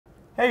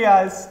Hey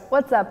guys!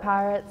 What's up,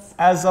 Pirates?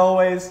 As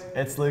always,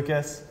 it's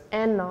Lucas.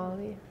 And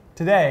Nolly.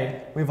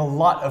 Today, we have a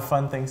lot of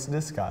fun things to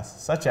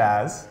discuss, such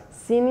as...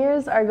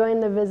 Seniors are going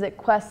to visit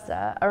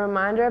Cuesta, a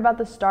reminder about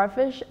the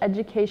Starfish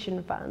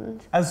Education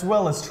Fund. As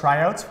well as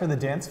tryouts for the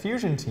Dance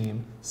Fusion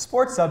team,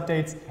 sports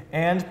updates,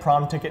 and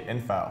prom ticket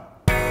info.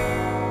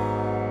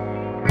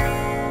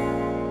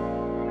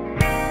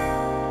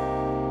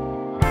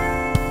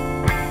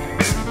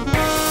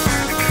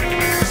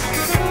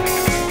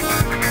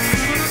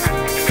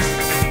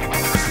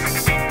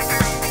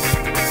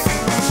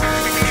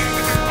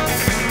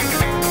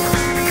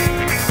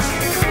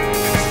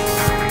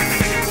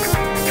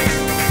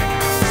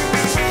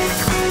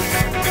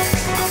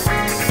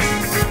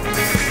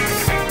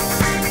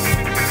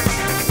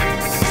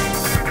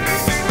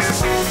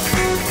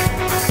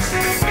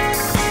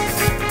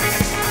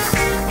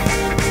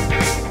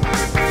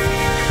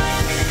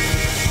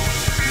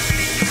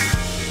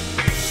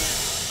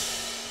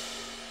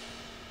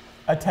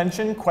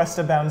 Attention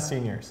Cuesta-bound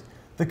seniors.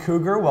 The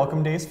Cougar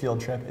Welcome Days field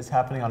trip is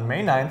happening on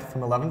May 9th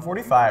from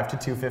 11:45 to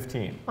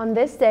 2:15. On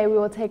this day, we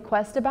will take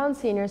Cuesta-bound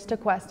seniors to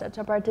Cuesta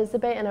to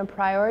participate in a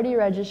priority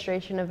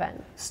registration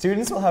event.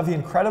 Students will have the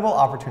incredible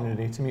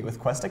opportunity to meet with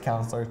Cuesta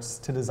counselors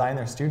to design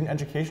their student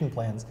education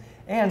plans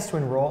and to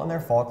enroll in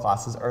their fall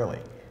classes early.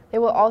 They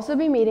will also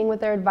be meeting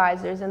with their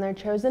advisors in their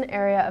chosen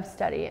area of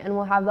study and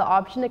will have the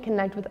option to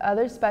connect with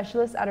other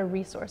specialists at a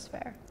resource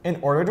fair. In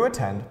order to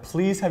attend,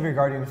 please have your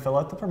guardian fill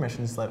out the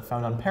permission slip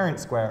found on Parent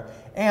Square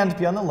and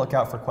be on the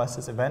lookout for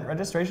Cuesta's event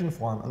registration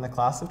form on the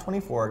Class of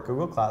 24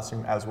 Google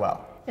Classroom as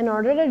well. In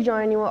order to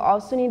join, you will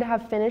also need to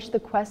have finished the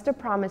Cuesta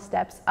Promise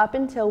steps up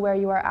until where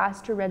you are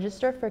asked to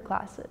register for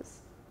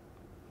classes.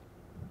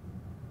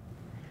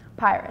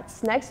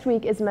 Pirates, next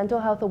week is Mental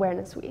Health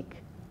Awareness Week.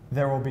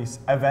 There will be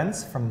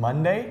events from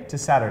Monday to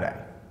Saturday.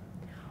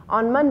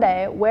 On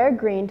Monday, wear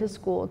green to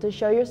school to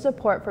show your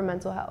support for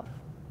mental health.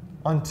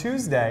 On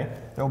Tuesday,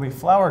 there will be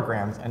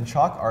flowergrams and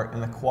chalk art in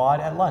the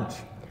quad at lunch.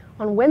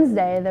 On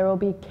Wednesday, there will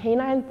be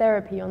canine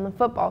therapy on the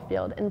football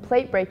field and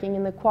plate breaking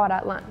in the quad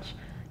at lunch.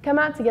 Come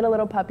out to get a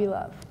little puppy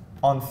love.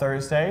 On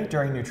Thursday,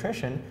 during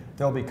nutrition,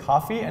 there will be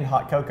coffee and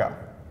hot cocoa.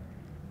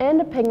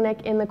 And a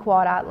picnic in the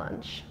quad at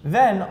lunch.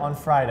 Then, on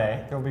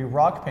Friday, there will be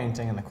rock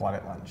painting in the quad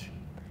at lunch.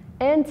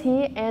 And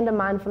tea and a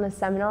mindfulness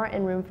seminar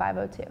in room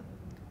 502.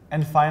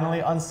 And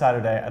finally, on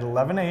Saturday at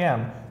 11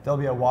 a.m., there'll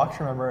be a walk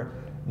to remember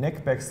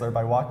Nick Bixler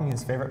by walking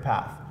his favorite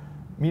path.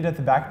 Meet at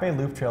the Back Bay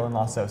Loop Trail in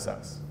Los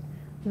Osos.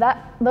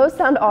 Those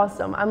sound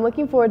awesome. I'm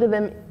looking forward to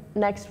them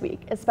next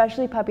week,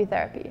 especially puppy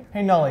therapy.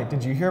 Hey Nolly,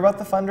 did you hear about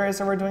the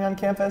fundraiser we're doing on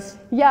campus?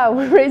 Yeah,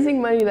 we're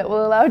raising money that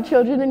will allow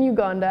children in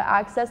Uganda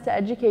access to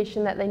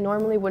education that they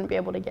normally wouldn't be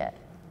able to get.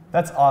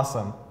 That's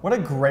awesome. What a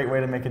great way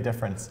to make a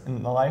difference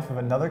in the life of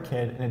another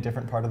kid in a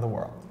different part of the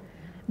world.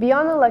 Be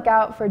on the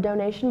lookout for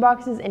donation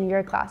boxes in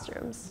your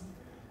classrooms.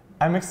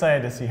 I'm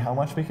excited to see how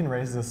much we can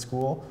raise as a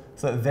school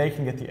so that they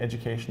can get the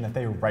education that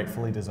they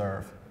rightfully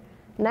deserve.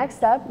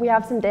 Next up, we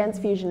have some Dance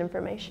Fusion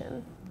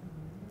information.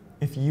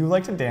 If you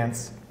like to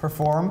dance,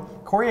 perform,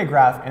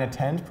 choreograph, and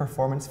attend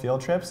performance field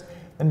trips,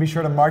 then be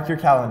sure to mark your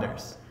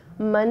calendars.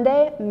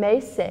 Monday, May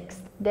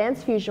 6th,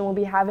 Dance Fusion will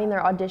be having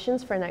their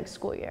auditions for next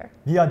school year.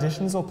 The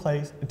auditions will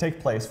take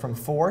place from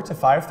 4 to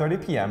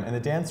 5:30 p.m. in the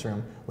dance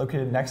room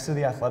located next to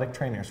the athletic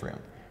trainer's room.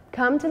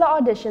 Come to the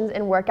auditions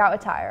in workout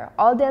attire.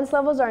 All dance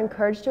levels are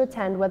encouraged to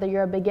attend whether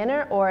you're a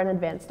beginner or an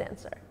advanced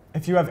dancer.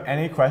 If you have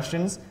any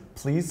questions,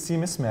 please see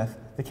Ms. Smith,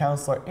 the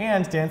counselor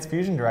and Dance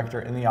Fusion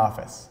director in the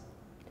office.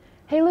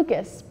 Hey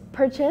Lucas,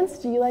 perchance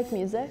do you like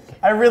music?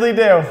 I really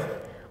do.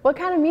 What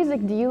kind of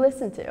music do you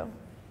listen to?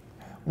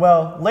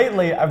 Well,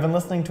 lately I've been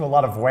listening to a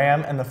lot of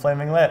Wham and the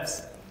Flaming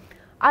Lips.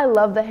 I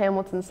love the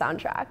Hamilton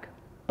soundtrack,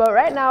 but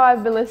right now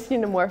I've been listening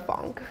to more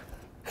funk.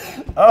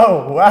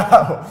 Oh,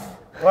 wow.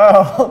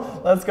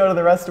 Well, let's go to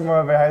the rest of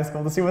Moravia High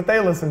School to see what they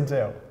listen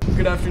to.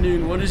 Good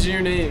afternoon. What is your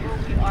name?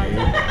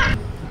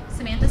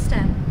 Samantha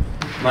Stem.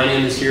 My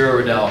name is Hero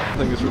Riddell.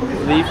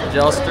 Leaf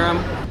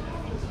Gelstrom.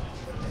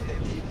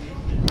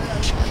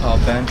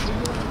 Ben.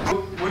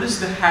 What is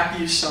the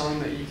happiest song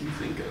that you can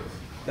think of?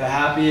 The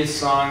happiest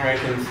song I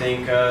can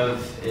think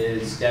of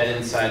is Dead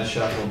Inside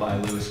Shuffle by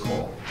Lewis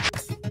Cole.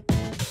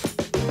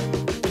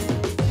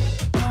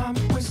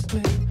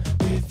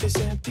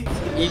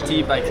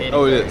 E.T. by Katy.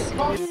 Oh, it is.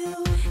 Oh,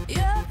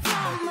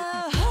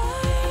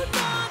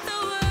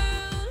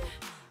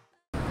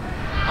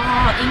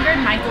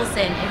 Ingrid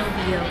Michaelson, It'll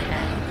Be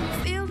Okay.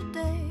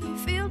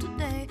 Feel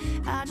today,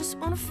 I just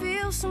wanna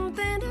feel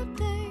something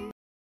today.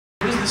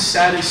 What is the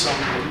saddest song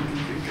that you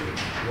can think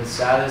of? The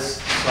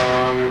saddest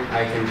song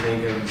I can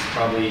think of is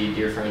probably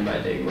Dear Friend by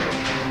Digwell.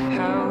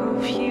 How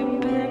have you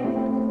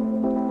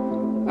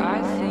been?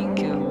 I think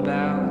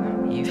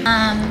about you.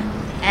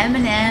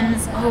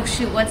 Eminem's, oh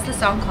shoot, what's the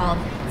song called?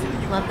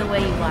 Love the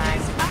Way You Lie.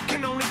 I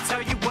can only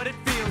tell you what it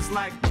feels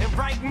like. And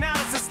right now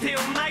it's a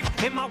steel knife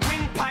in my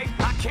windpipe.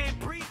 I can't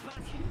breathe.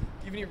 Do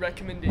you have any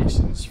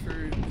recommendations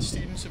for the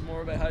students of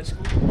Moravia High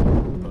School?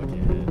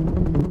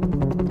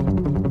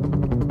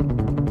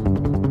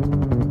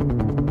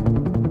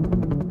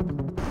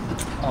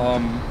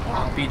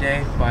 Happy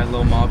Day by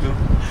Lil Mabu.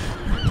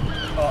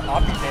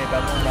 Happy Day by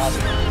Lil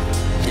Mabu.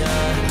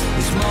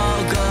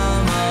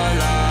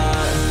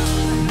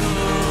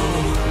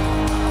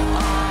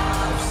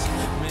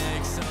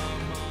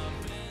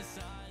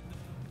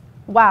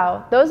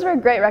 Wow, those were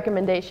great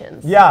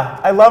recommendations. Yeah,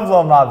 I love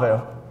Lil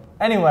Mabu.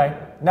 Anyway,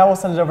 now we'll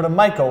send it over to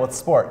Michael with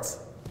sports.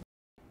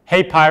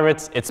 Hey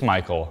Pirates, it's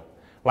Michael.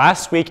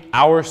 Last week,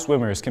 our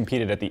swimmers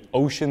competed at the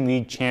Ocean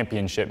League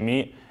Championship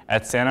meet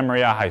at Santa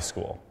Maria High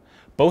School.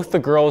 Both the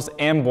girls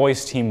and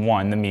boys team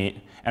won the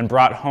meet and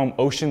brought home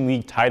Ocean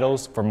League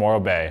titles for Morro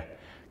Bay.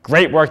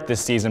 Great work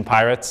this season,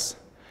 Pirates.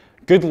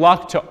 Good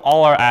luck to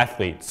all our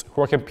athletes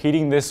who are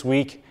competing this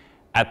week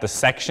at the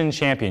section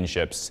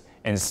championships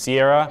in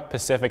Sierra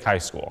Pacific High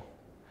School.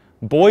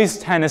 Boys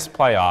tennis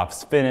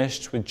playoffs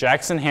finished with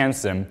Jackson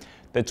Hansen,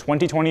 the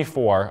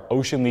 2024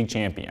 Ocean League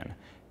champion.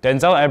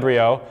 Denzel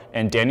Ebrio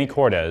and Danny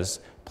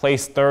Cortez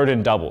placed third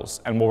in doubles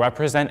and will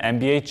represent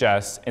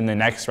MBHS in the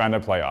next round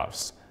of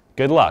playoffs.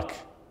 Good luck.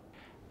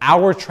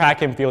 Our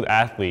track and field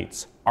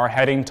athletes are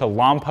heading to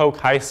Lompoc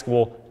High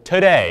School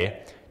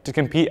today to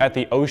compete at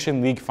the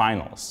Ocean League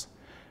Finals.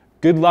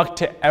 Good luck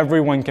to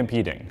everyone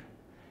competing.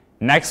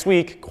 Next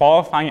week,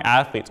 qualifying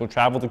athletes will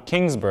travel to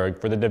Kingsburg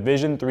for the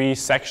Division III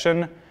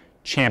Section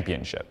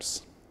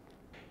Championships.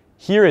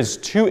 Here is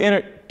two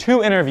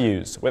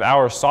interviews with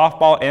our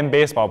softball and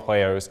baseball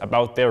players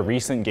about their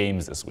recent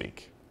games this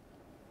week.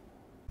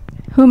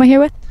 Who am I here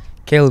with?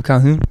 Caleb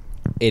Calhoun.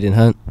 Aiden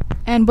Hunt.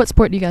 And what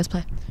sport do you guys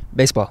play?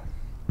 Baseball.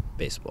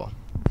 Baseball.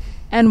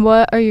 And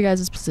what are you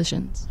guys'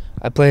 positions?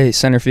 I play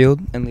center field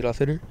and leadoff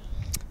hitter.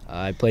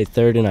 I play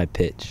third and I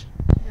pitch.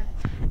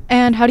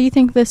 And how do you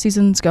think this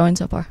season's going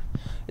so far?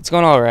 It's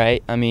going all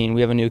right. I mean,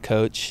 we have a new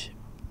coach.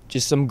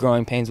 Just some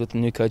growing pains with the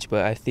new coach,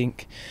 but I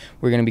think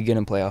we're going to be good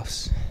in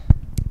playoffs.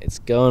 It's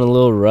going a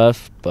little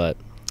rough, but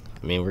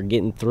I mean, we're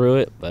getting through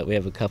it, but we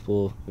have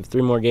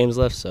 3 more games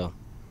left, so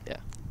yeah.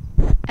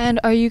 And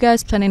are you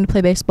guys planning to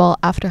play baseball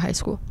after high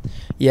school?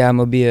 Yeah, I'm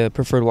going to be a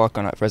preferred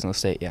walk-on at Fresno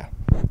State, yeah.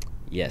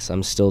 Yes,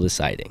 I'm still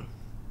deciding.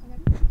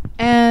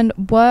 And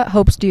what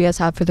hopes do you guys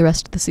have for the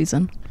rest of the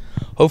season?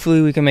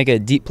 Hopefully we can make a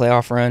deep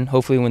playoff run,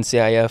 hopefully win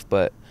CIF,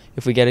 but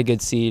if we get a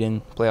good seed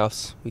in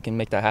playoffs, we can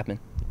make that happen.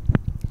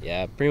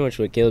 Yeah, pretty much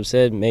what Caleb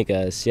said, make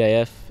a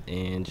CIF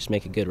and just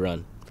make a good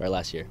run for our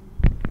last year.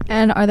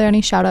 And are there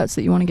any shout-outs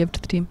that you want to give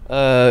to the team?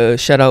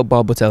 Shout out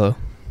Bob Botello.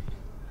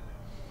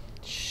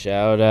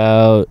 Shout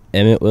out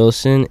Emmett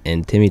Wilson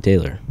and Timmy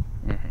Taylor.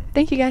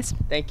 Thank you, guys.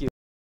 Thank you.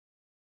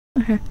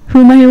 Okay.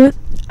 Who am I here with?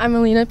 I'm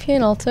Alina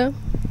Pianalto.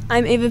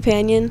 I'm Ava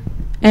Panion.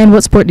 And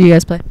what sport do you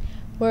guys play?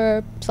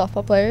 We're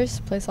softball players,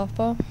 play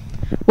softball.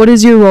 What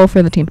is your role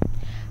for the team?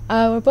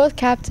 We're both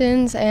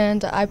captains,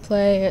 and I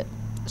play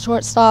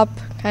shortstop,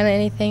 kind of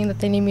anything that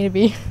they need me to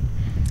be.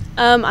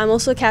 I'm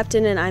also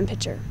captain, and I'm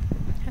pitcher.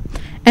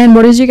 And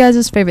what is your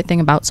guys' favorite thing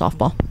about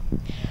softball?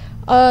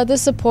 The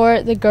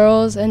support, the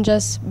girls, and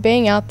just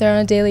being out there on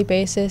a daily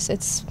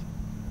basis.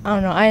 I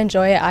don't know, I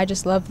enjoy it. I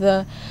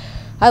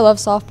love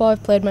softball.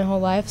 I've played my whole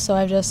life, so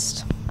I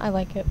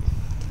like it.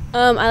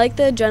 I like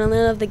the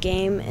adrenaline of the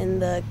game and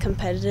the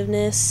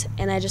competitiveness,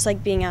 and I just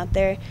like being out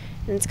there.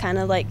 And it's kind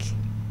of like,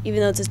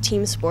 even though it's a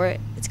team sport,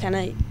 it's kind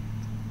of,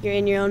 you're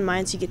in your own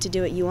mind, so you get to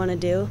do what you want to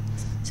do.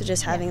 So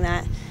just having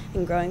that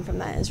and growing from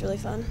that is really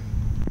fun.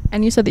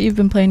 And you said that you've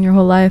been playing your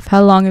whole life.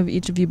 How long have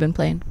each of you been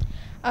playing?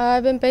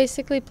 I've been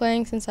basically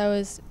playing since I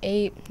was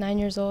 9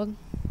 years old.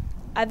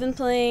 I've been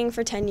playing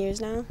for 10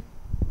 years now.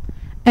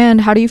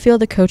 And how do you feel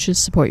the coaches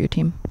support your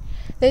team?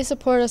 They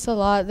support us a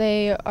lot.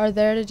 They are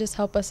there to just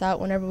help us out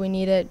whenever we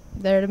need it,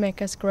 there to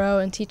make us grow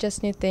and teach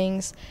us new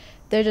things.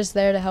 They're just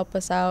there to help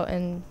us out,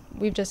 and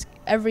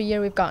every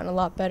year we've gotten a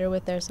lot better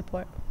with their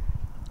support.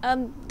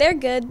 They're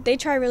good. They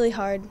try really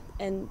hard,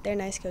 and they're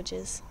nice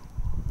coaches.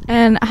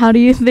 And how do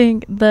you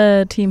think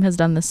the team has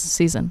done this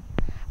season?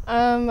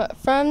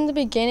 From the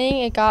beginning,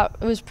 it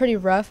was pretty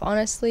rough,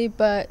 honestly,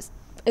 but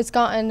it's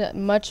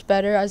gotten much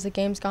better as the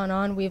game's gone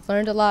on. We've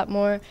learned a lot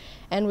more,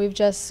 and we've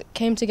just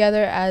came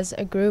together as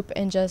a group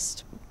and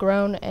just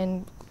grown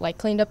and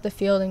cleaned up the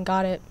field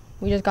and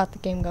we just got the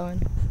game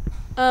going.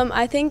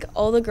 I think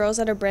all the girls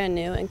that are brand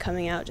new and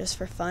coming out just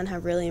for fun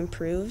have really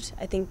improved.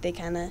 I think they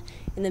kind of,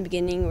 in the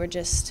beginning, were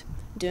just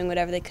doing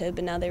whatever they could,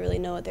 but now they really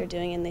know what they're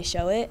doing and they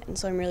show it, and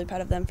so I'm really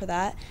proud of them for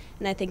that.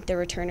 And I think the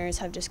returners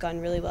have just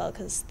gotten really well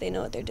because they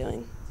know what they're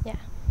doing. Yeah.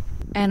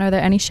 And are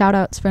there any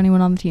shout-outs for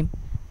anyone on the team?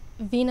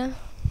 Vina.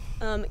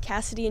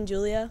 Cassidy and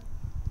Julia.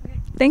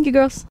 Thank you,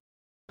 girls.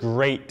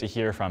 Great to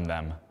hear from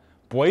them.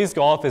 Boys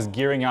golf is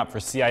gearing up for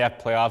CIF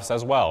playoffs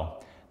as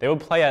well. They will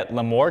play at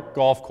Lamort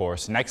Golf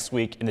Course next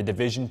week in the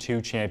Division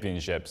II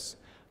Championships.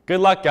 Good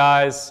luck,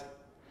 guys.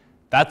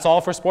 That's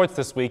all for sports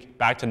this week.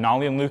 Back to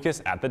Nolly and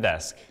Lucas at the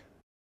desk.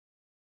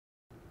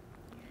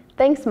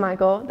 Thanks,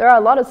 Michael. There are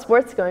a lot of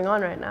sports going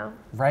on right now.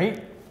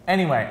 Right?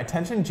 Anyway,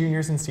 attention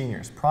juniors and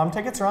seniors. Prom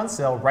tickets are on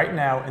sale right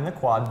now in the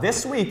quad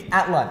this week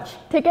at lunch.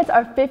 Tickets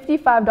are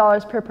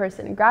 $55 per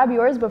person. Grab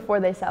yours before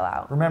they sell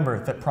out.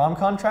 Remember that prom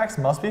contracts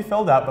must be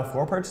filled out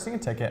before purchasing a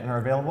ticket and are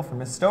available from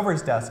Ms.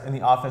 Stover's desk in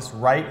the office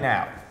right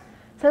now.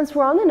 Since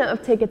we're on the note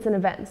of tickets and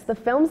events, the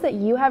films that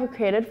you have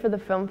created for the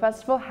film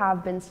festival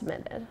have been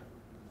submitted.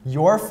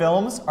 Your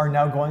films are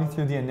now going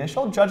through the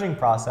initial judging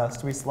process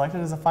to be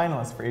selected as a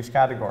finalist for each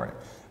category.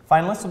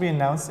 Finalists will be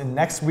announced in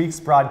next week's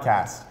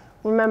broadcast.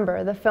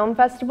 Remember, the film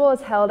festival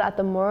is held at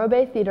the Morro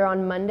Bay Theater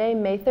on Monday,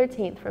 May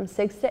 13th from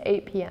 6 to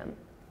 8 p.m.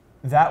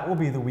 That will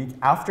be the week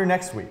after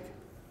next week.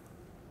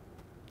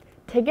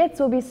 Tickets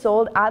will be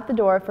sold at the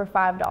door for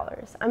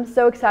 $5. I'm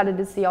so excited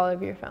to see all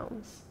of your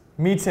films.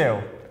 Me too.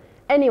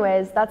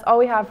 Anyways, that's all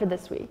we have for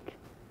this week.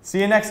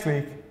 See you next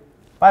week.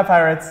 Bye,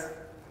 Pirates.